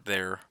numbers weren't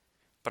there.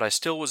 But I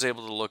still was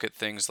able to look at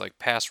things like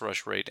pass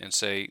rush rate and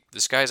say,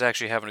 this guy's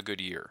actually having a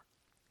good year.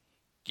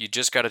 You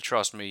just got to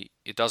trust me.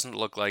 It doesn't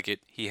look like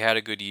it. He had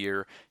a good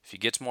year. If he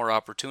gets more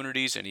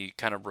opportunities and he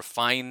kind of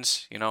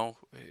refines,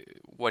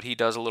 what he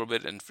does a little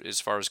bit, and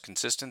as far as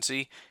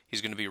consistency,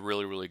 he's going to be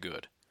really, really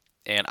good.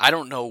 And I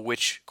don't know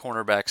which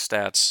cornerback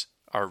stats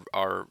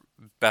are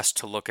best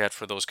to look at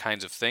for those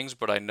kinds of things,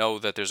 but I know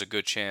that there's a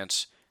good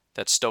chance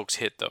that Stokes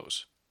hit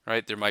those.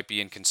 Right? There might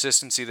be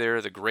inconsistency there.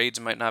 The grades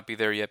might not be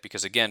there yet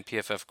because, again,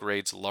 PFF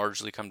grades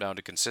largely come down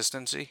to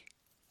consistency.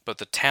 But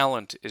the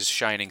talent is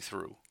shining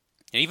through.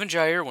 And even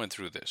Jair went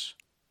through this.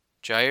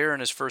 Jair in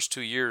his first 2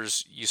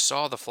 years, you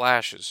saw the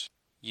flashes.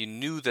 You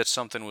knew that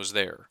something was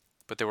there.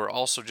 But there were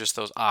also just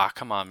those,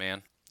 come on,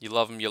 man. You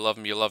love him, you love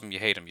him, you love him, you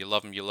hate him. You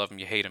love him, you love him,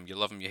 you hate him. You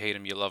love him, you hate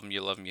him, you love him,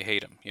 you love him, you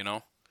hate him,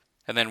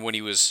 And then when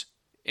he was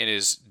in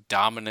his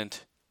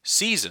dominant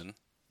season,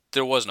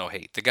 there was no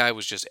hate. The guy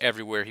was just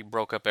everywhere. He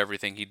broke up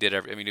everything. He did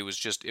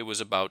it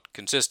was about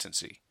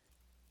consistency.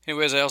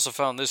 Anyways, I also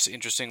found this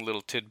interesting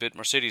little tidbit.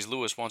 Mercedes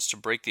Lewis wants to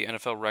break the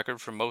NFL record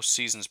for most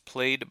seasons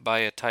played by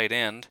a tight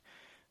end.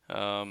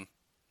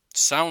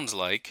 Sounds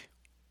like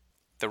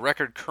the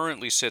record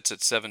currently sits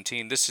at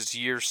 17. This is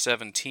year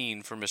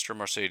 17 for Mr.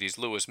 Mercedes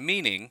Lewis,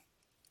 meaning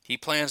he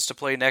plans to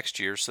play next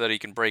year so that he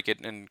can break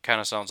it, and kind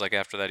of sounds like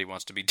after that he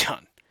wants to be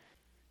done.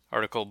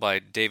 Article by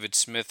David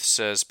Smith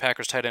says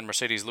Packers tight end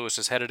Mercedes Lewis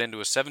is headed into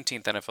his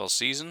 17th NFL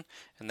season,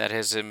 and that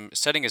has him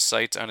setting his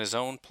sights on his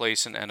own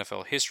place in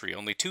NFL history.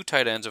 Only 2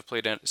 tight ends have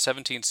played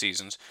 17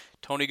 seasons,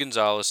 Tony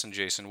Gonzalez and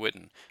Jason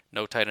Witten.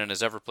 No tight end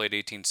has ever played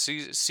 18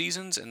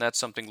 seasons, and that's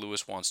something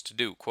Lewis wants to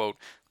do. Quote,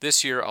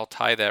 this year I'll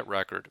tie that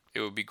record.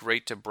 It would be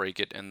great to break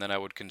it, and then I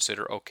would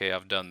consider, okay,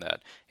 I've done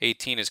that.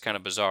 18 is kind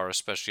of bizarre,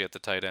 especially at the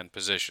tight end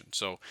position.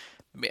 So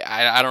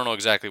I don't know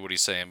exactly what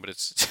he's saying, but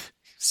it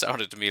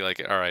sounded to me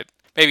like, all right,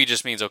 maybe he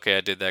just means, okay,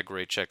 I did that,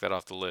 great, check that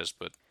off the list,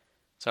 but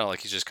it's not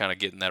like he's just kind of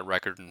getting that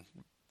record and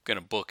going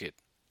to book it.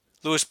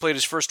 Lewis played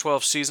his first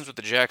 12 seasons with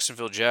the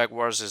Jacksonville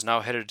Jaguars, is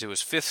now headed to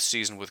his 5th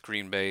season with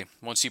Green Bay.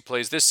 Once he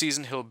plays this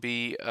season, he'll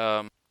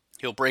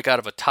break out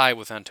of a tie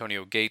with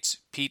Antonio Gates,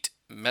 Pete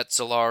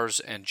Metzelaars,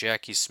 and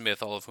Jackie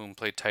Smith, all of whom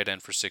played tight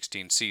end for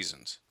 16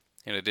 seasons.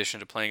 In addition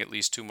to playing at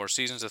least 2 more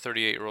seasons, the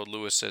 38-year-old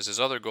Lewis says his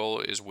other goal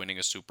is winning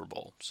a Super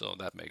Bowl, so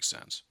that makes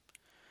sense.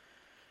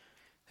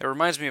 It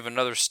reminds me of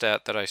another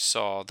stat that I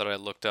saw that I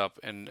looked up,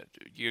 and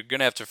you're going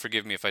to have to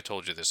forgive me if I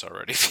told you this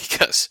already,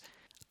 because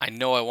I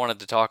know I wanted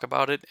to talk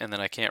about it, and then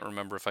I can't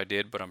remember if I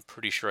did, but I'm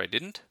pretty sure I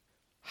didn't.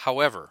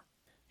 However,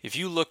 if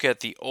you look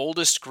at the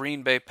oldest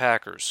Green Bay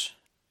Packers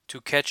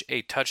to catch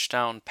a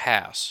touchdown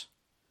pass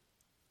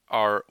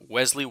are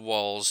Wesley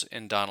Walls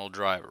and Donald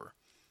Driver.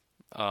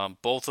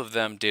 Both of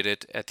them did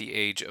it at the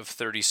age of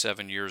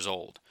 37 years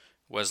old.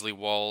 Wesley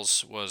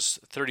Walls was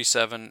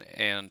 37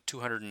 and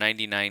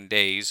 299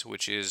 days,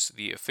 which is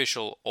the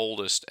official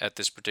oldest at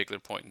this particular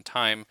point in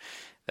time.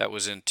 That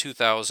was in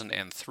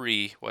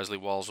 2003. Wesley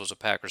Walls was a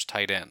Packers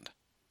tight end.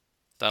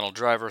 Donald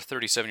Driver,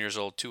 37 years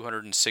old,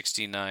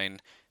 269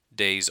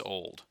 days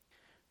old.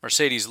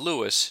 Mercedes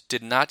Lewis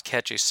did not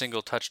catch a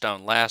single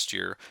touchdown last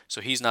year, so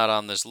he's not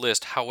on this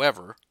list.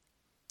 However,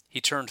 he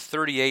turned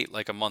 38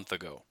 like a month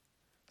ago.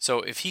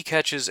 So if he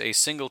catches a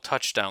single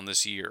touchdown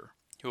this year,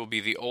 he will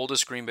be the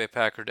oldest Green Bay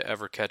Packer to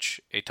ever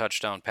catch a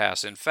touchdown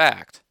pass. In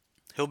fact,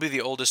 he'll be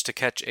the oldest to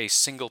catch a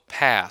single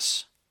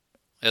pass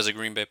as a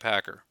Green Bay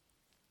Packer.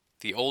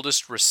 The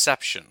oldest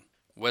reception,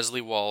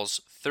 Wesley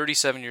Walls,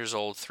 37 years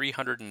old,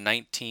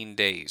 319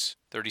 days.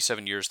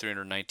 37 years,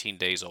 319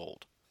 days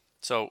old.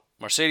 So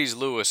Mercedes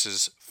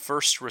Lewis's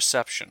first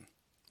reception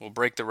will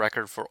break the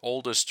record for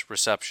oldest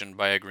reception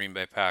by a Green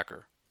Bay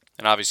Packer.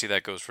 And obviously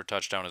that goes for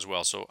touchdown as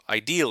well. So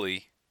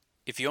ideally,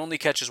 if he only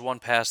catches one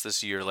pass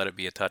this year, let it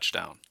be a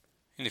touchdown.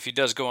 And if he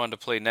does go on to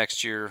play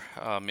next year,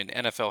 in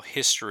NFL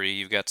history,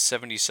 you've got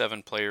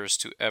 77 players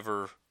to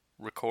ever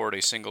record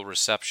a single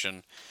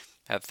reception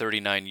at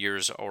 39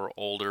 years or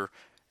older,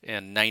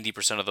 and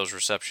 90% of those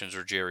receptions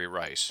are Jerry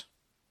Rice.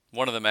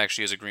 One of them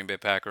actually is a Green Bay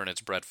Packer, and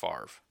it's Brett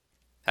Favre.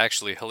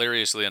 Actually,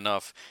 hilariously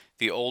enough,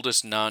 the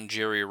oldest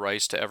non-Jerry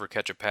Rice to ever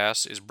catch a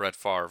pass is Brett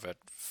Favre.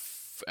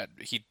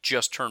 He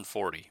just turned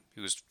 40.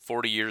 He was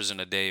 40 years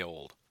and a day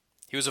old.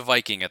 He was a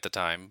Viking at the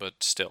time,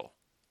 but still,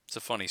 it's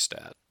a funny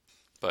stat.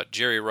 But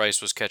Jerry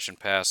Rice was catching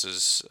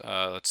passes,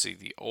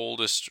 the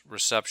oldest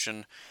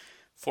reception,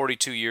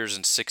 42 years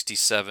and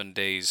 67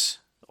 days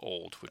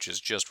old, which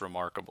is just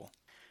remarkable.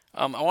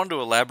 I wanted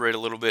to elaborate a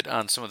little bit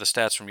on some of the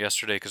stats from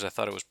yesterday because I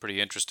thought it was pretty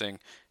interesting,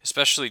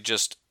 especially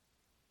just,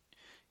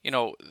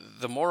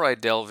 the more I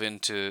delve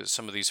into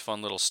some of these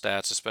fun little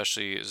stats,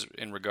 especially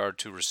in regard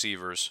to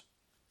receivers,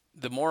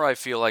 the more I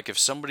feel like if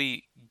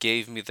somebody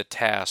gave me the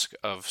task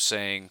of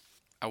saying,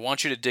 I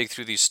want you to dig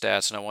through these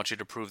stats and I want you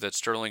to prove that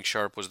Sterling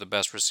Sharp was the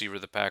best receiver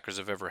the Packers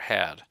have ever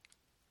had,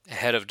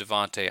 ahead of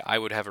Devontae, I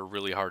would have a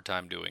really hard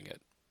time doing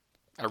it.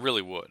 I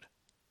really would.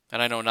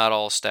 And I know not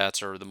all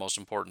stats are the most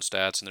important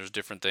stats, and there's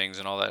different things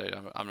and all that.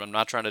 I'm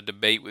not trying to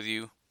debate with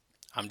you.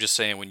 I'm just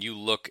saying when you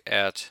look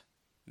at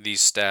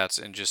these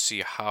stats and just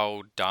see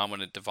how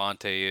dominant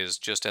Davante is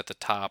just at the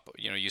top,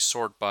 you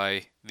sort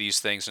by these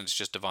things and it's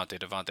just Davante.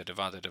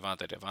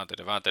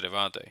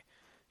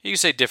 You can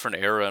say different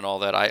era and all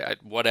that.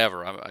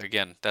 Whatever.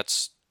 Again,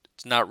 it's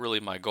not really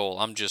my goal.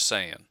 I'm just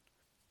saying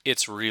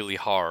it's really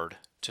hard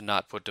to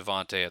not put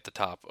Davante at the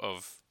top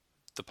of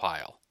the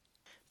pile.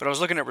 But I was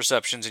looking at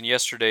receptions, and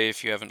yesterday,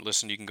 if you haven't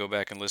listened, you can go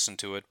back and listen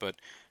to it, but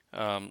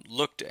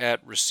looked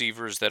at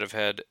receivers that have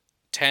had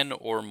 10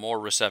 or more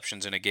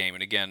receptions in a game.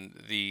 And again,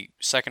 the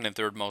second and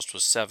third most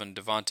was 7.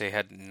 Davante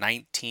had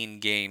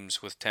 19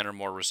 games with 10 or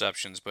more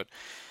receptions, but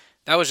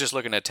that was just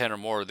looking at 10 or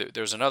more.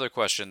 There's another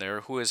question there.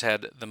 Who has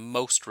had the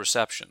most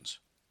receptions?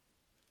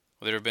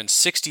 Well, there have been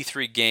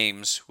 63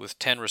 games with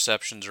 10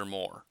 receptions or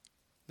more.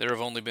 There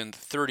have only been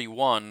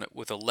 31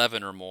 with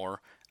 11 or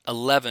more,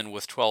 11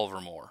 with 12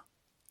 or more.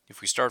 If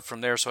we start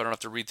from there so I don't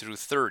have to read through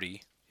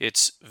 30,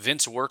 it's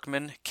Vince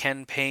Workman,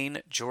 Ken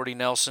Payne, Jordy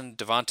Nelson,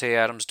 Davante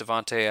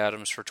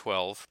Adams for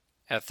 12.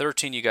 At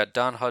 13, you got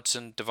Don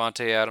Hudson,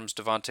 Davante Adams.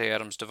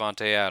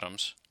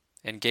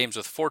 In games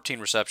with 14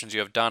 receptions, you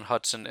have Don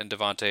Hudson and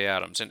Davante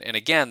Adams. And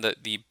again,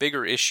 the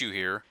bigger issue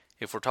here,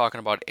 if we're talking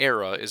about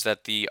era, is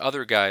that the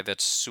other guy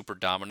that's super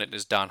dominant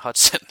is Don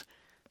Hudson.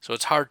 So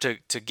it's hard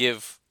to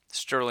give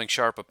Sterling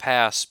Sharpe a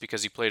pass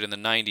because he played in the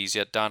 90s,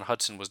 yet Don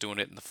Hudson was doing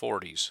it in the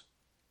 40s.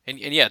 And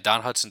yeah,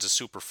 Don Hudson's a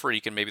super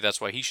freak, and maybe that's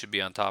why he should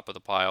be on top of the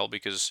pile,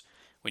 because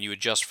when you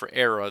adjust for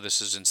era, this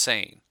is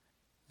insane.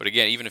 But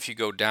again, even if you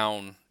go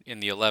down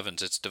in the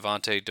 11s, it's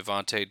Davante,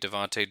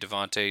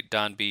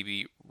 Don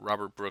Beebe,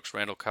 Robert Brooks,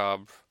 Randall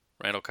Cobb,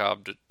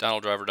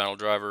 Donald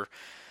Driver,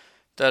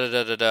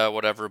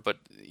 whatever. But,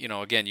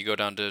 again, you go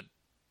down to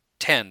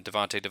 10,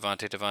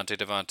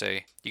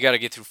 Davante. You got to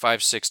get through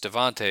 5, 6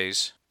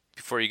 Davantes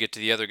before you get to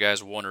the other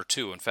guys 1 or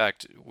 2. In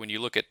fact, when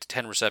you look at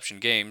 10 reception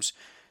games,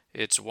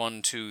 it's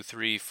 1, 2,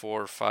 3,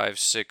 4, 5,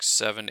 6,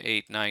 7,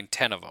 8, 9,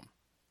 10 of them.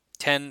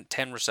 10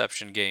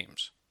 reception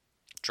games.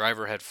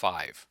 Driver had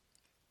 5.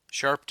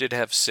 Sharpe did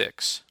have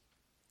 6.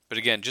 But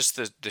again, just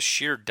the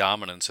sheer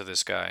dominance of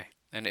this guy.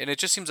 And it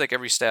just seems like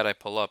every stat I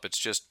pull up, it's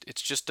just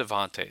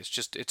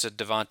Davante. It's a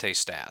Davante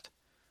stat.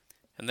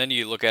 And then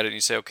you look at it and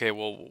you say, okay,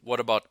 well, what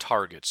about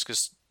targets?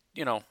 Because,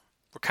 we're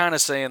kind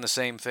of saying the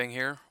same thing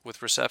here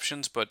with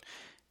receptions, but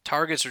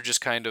targets are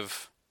just kind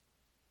of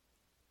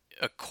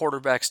a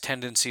quarterback's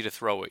tendency to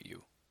throw at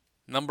you.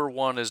 Number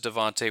 1 is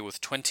Davante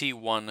with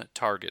 21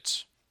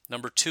 targets.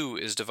 Number 2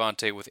 is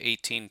Davante with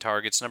 18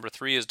 targets. Number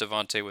 3 is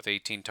Davante with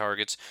 18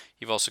 targets.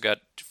 You've also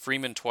got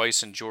Freeman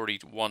twice and Jordy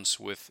once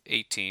with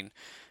 18.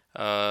 You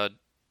got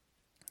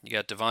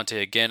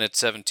Davante again at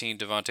 17.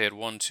 Davante had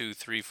 1, 2,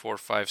 3, 4,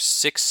 5,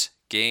 6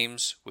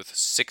 games with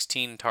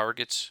 16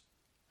 targets.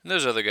 And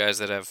there's other guys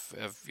that have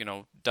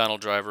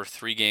Donald Driver,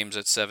 3 games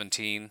at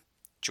 17.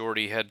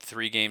 Jordy had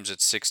 3 games at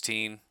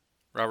 16.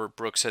 Robert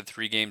Brooks had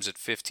 3 games at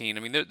 15.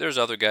 I mean, there's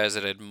other guys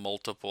that had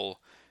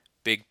multiple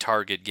big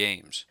target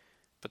games.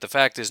 But the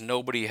fact is,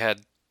 nobody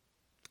had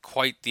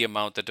quite the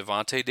amount that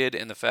Davante did,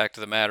 and the fact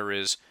of the matter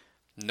is,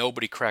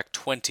 nobody cracked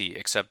 20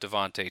 except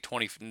Davante.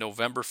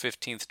 November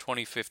 15th,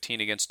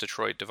 2015 against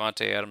Detroit,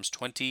 Davante Adams,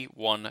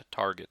 21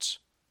 targets.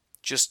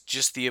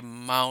 Just the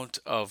amount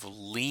of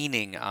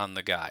leaning on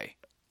the guy.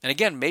 And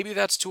again, maybe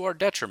that's to our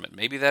detriment.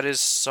 Maybe that is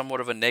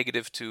somewhat of a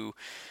negative to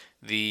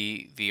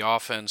the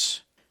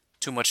offense.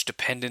 Too much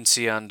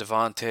dependency on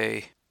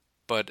Davante.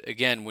 But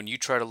again, when you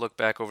try to look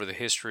back over the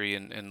history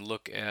and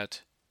look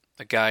at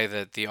a guy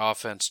that the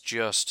offense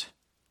just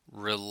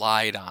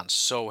relied on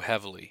so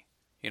heavily,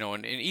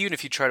 and even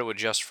if you try to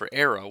adjust for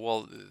era,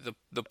 well,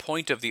 the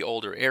point of the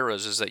older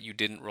eras is that you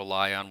didn't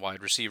rely on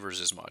wide receivers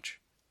as much.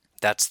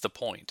 That's the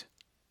point.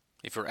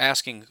 If you're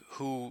asking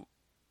who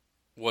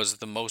was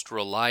the most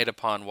relied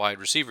upon wide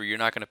receiver, you're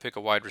not going to pick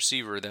a wide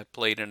receiver that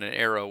played in an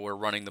era where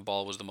running the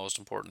ball was the most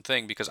important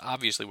thing, because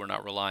obviously we're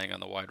not relying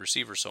on the wide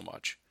receiver so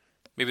much.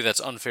 Maybe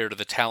that's unfair to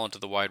the talent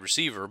of the wide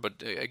receiver,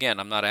 but again,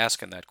 I'm not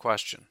asking that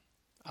question.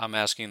 I'm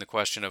asking the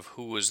question of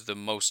who was the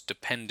most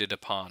depended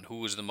upon, who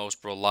was the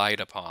most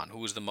relied upon, who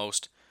was the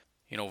most,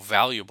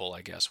 valuable,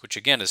 I guess, which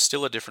again is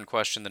still a different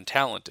question than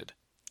talented.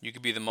 You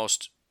could be the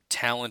most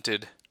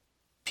talented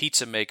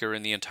pizza maker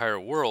in the entire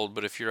world,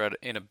 but if you're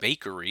in a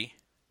bakery,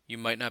 you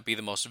might not be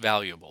the most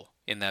valuable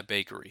in that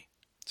bakery.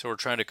 So we're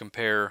trying to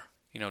compare,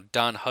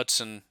 Don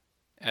Hudson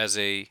as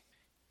a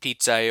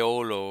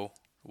pizzaiolo,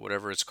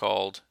 whatever it's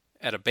called,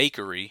 at a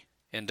bakery,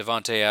 and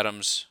Davante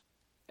Adams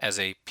as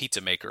a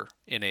pizza maker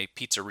in a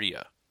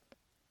pizzeria.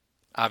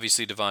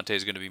 Obviously, Davante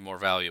is going to be more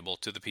valuable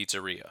to the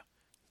pizzeria.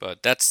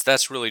 But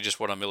that's really just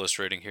what I'm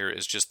illustrating here,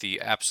 is just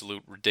the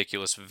absolute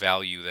ridiculous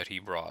value that he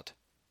brought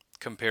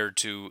compared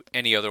to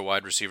any other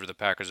wide receiver the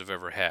Packers have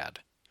ever had.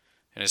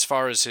 And as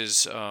far as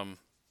his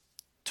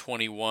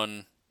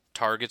 21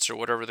 targets or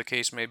whatever the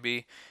case may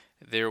be,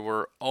 there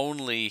were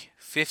only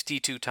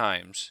 52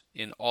 times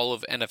in all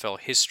of NFL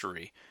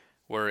history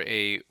where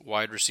a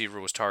wide receiver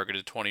was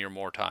targeted 20 or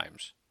more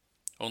times.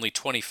 Only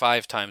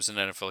 25 times in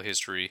NFL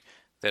history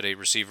that a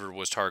receiver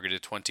was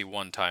targeted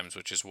 21 times,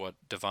 which is what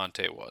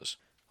Davante was.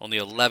 Only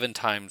 11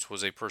 times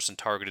was a person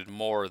targeted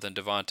more than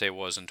Davante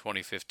was in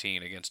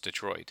 2015 against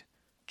Detroit.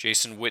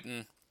 Jason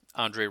Witten,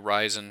 Andre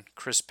Rison,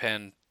 Chris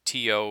Penn,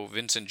 T.O.,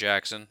 Vincent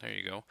Jackson, there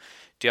you go,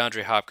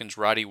 DeAndre Hopkins,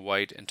 Roddy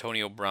White,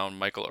 Antonio Brown,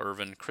 Michael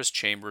Irvin, Chris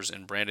Chambers,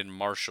 and Brandon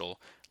Marshall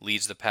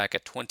leads the pack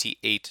at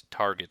 28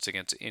 targets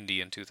against Indy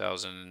in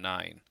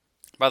 2009.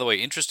 By the way,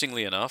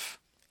 interestingly enough,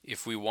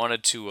 if we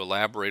wanted to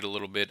elaborate a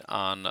little bit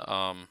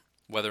on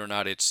whether or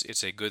not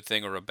it's a good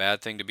thing or a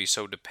bad thing to be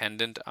so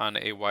dependent on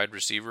a wide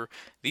receiver,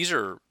 these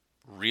are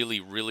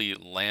really, really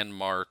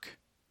landmark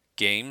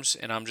games,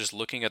 and I'm just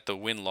looking at the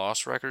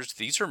win-loss records.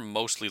 These are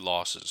mostly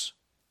losses.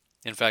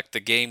 In fact, the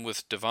game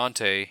with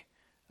Davante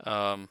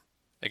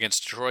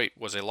against Detroit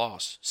was a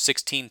loss,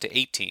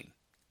 16-18.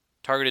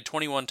 Targeted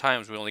 21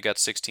 times, we only got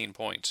 16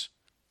 points.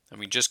 I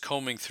mean, just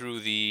combing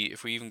through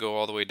if we even go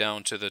all the way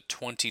down to the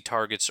 20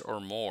 targets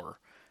or more.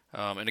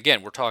 And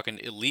again, we're talking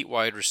elite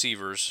wide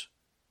receivers,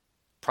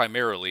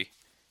 primarily,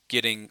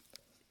 getting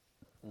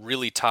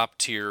really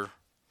top-tier,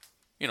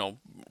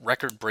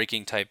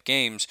 record-breaking type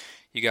games.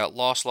 You got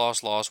loss,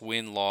 loss, loss,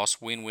 win,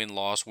 loss, win, win,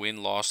 loss,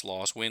 win, loss,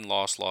 loss, win,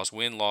 loss, loss,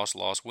 win, loss,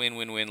 loss, win,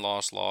 win, win,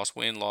 loss, loss,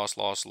 win, loss,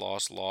 loss,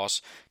 loss,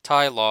 loss,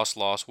 tie, loss,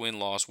 loss, win,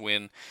 loss,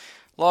 win,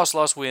 loss,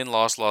 loss, win,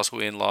 loss, loss,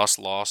 win, loss,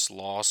 loss,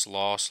 loss,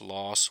 loss,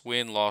 loss,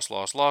 win, loss,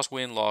 loss, loss,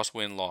 win, loss,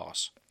 win,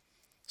 loss.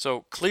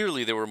 So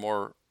clearly there were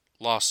more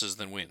losses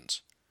than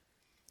wins.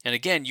 And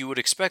again, you would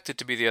expect it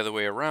to be the other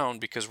way around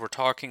because we're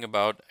talking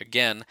about,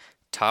 again,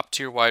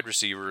 top-tier wide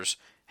receivers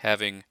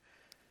having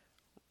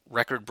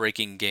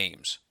record-breaking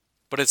games.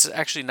 But it's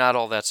actually not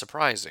all that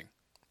surprising.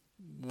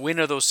 When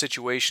are those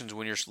situations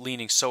when you're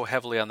leaning so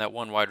heavily on that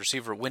one wide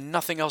receiver when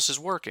nothing else is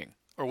working?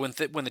 Or when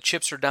the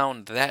chips are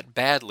down that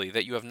badly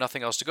that you have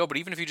nothing else to go? But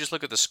even if you just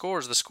look at the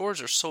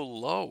scores are so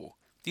low.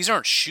 These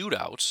aren't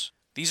shootouts.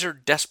 These are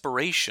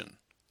desperation.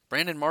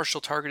 Brandon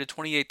Marshall targeted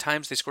 28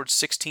 times. They scored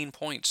 16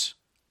 points.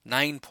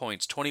 9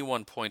 points,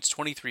 21 points,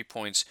 23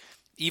 points.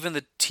 Even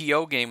the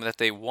T.O. game that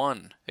they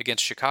won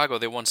against Chicago,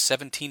 they won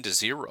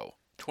 17-0.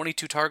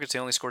 22 targets, they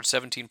only scored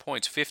 17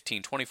 points.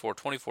 15, 24,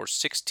 24,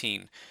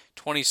 16,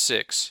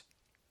 26.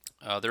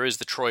 There is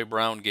the Troy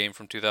Brown game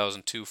from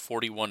 2002,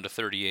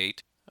 41-38.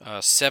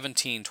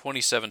 17,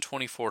 27,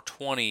 24,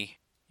 20.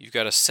 You've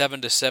got a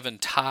 7-7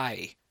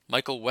 tie.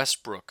 Michael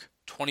Westbrook,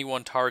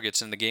 21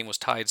 targets, and the game was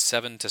tied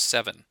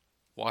 7-7.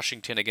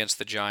 Washington against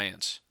the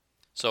Giants.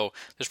 So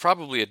there's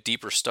probably a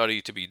deeper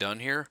study to be done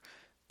here,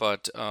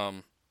 but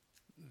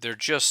there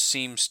just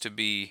seems to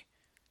be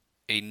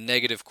a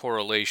negative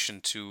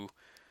correlation to,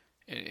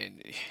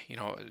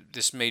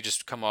 this may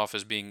just come off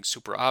as being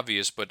super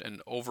obvious, but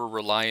an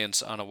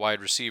over-reliance on a wide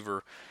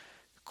receiver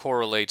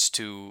correlates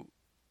to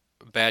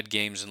bad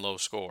games and low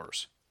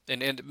scores.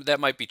 And that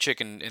might be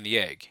chicken and the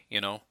egg,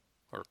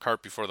 or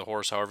cart before the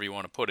horse, however you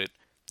want to put it,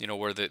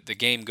 where the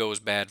game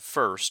goes bad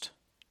first,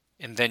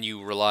 and then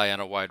you rely on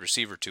a wide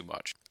receiver too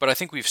much. But I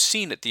think we've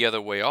seen it the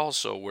other way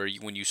also, where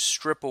when you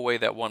strip away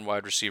that one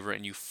wide receiver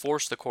and you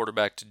force the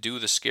quarterback to do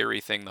the scary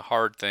thing, the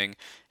hard thing,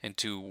 and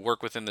to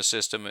work within the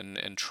system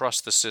and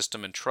trust the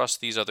system and trust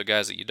these other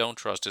guys that you don't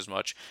trust as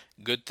much,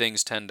 good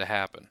things tend to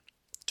happen.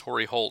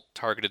 Torrey Holt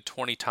targeted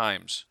 20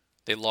 times.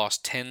 They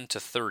lost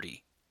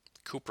 10-30.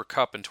 Cooper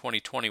Kupp in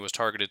 2020 was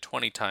targeted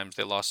 20 times.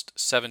 They lost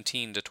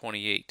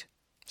 17-28.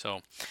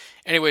 So,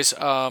 anyways,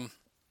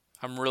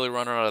 I'm really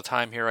running out of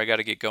time here. I got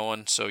to get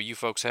going. So you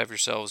folks have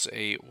yourselves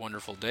a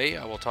wonderful day.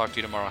 I will talk to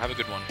you tomorrow. Have a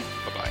good one.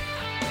 Bye-bye.